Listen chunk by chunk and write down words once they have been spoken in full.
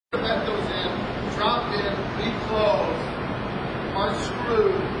Mentos in, dropped in, reclosed,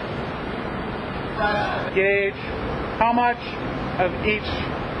 unscrewed, fresh. Gauge how much of each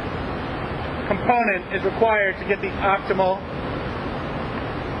component is required to get the optimal.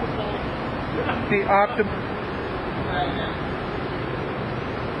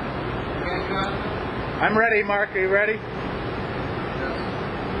 I'm ready, Mark. Are you ready?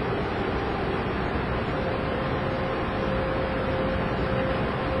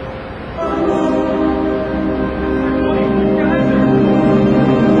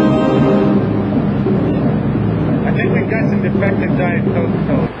 I think we've got some defective Diet Coke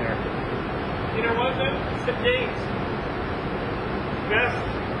code there. You know what, though? It's the days. Best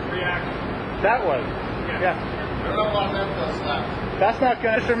reaction. That was. Yeah. There's not a lot of Mentos left. That's not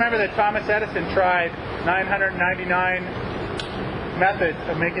good. Just remember that Thomas Edison tried 999 methods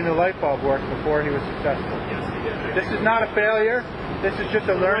of making the light bulb work before he was successful. Yes, he did. This is not a failure. This is just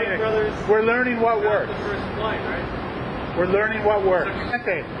a learning. We're learning what works. The first flight, right? We're learning what works.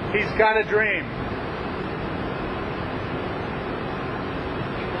 He's got a dream.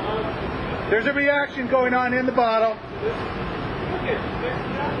 There's a reaction going on in the bottle. Look at there's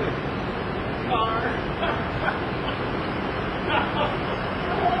nothing.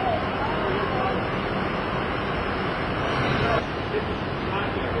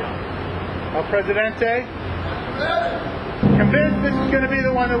 El Presidente, convinced this is going to be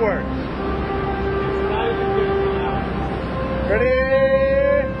the one that works. Ready?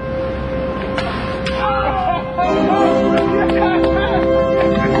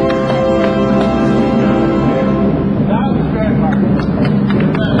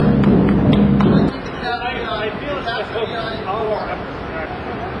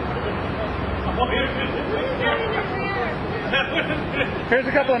 Here's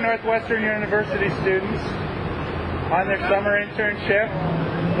a couple of Northwestern University students on their summer internship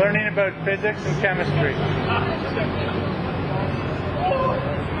learning about physics and chemistry.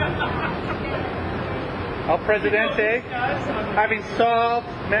 El Presidente, having solved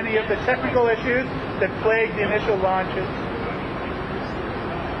many of the technical issues that plagued the initial launches,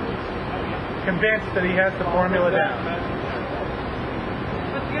 convinced that he has the formula down.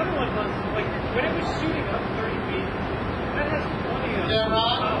 But the other one was, like, when it was shooting up 30 feet, that has plenty of...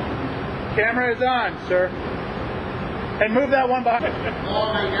 Camera is on, sir. And move that one behind.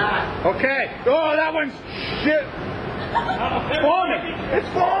 Oh my God. Okay. Oh, that one's shit. It's foaming. It's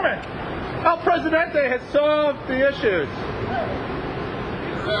foaming. El Presidente has solved the issues.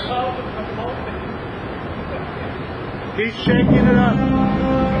 He's shaking it up.